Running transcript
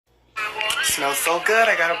Smells so good,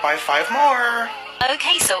 I gotta buy 5 more.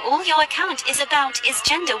 Okay, so all your account is about is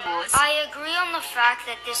gender wars. I agree on the fact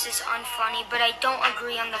that this is unfunny, but I don't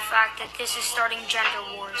agree on the fact that this is starting gender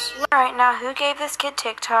wars. Alright, now who gave this kid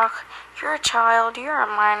TikTok? You're a child, you're a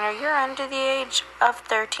minor, you're under the age of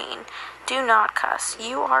 13. Do not cuss.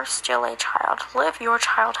 You are still a child. Live your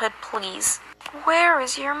childhood, please. Where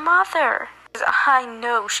is your mother? I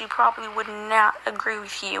know she probably would not agree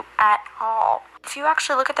with you at all. If you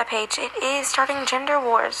actually look at the page, it is starting gender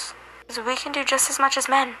wars. We can do just as much as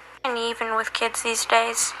men. And even with kids these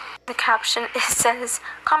days. The caption says,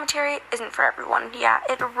 commentary isn't for everyone. Yeah,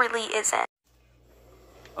 it really isn't.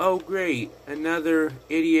 Oh great, another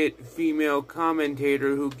idiot female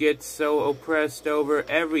commentator who gets so oppressed over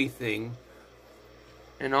everything.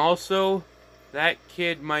 And also, that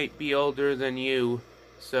kid might be older than you,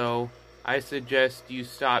 so I suggest you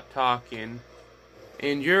stop talking.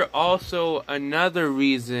 And you're also another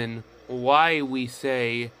reason why we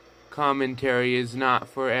say commentary is not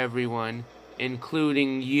for everyone,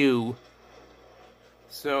 including you.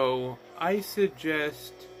 So, I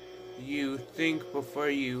suggest you think before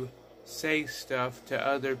you say stuff to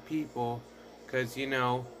other people, because, you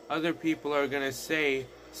know, other people are gonna say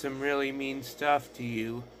some really mean stuff to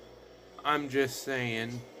you. I'm just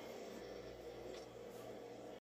saying.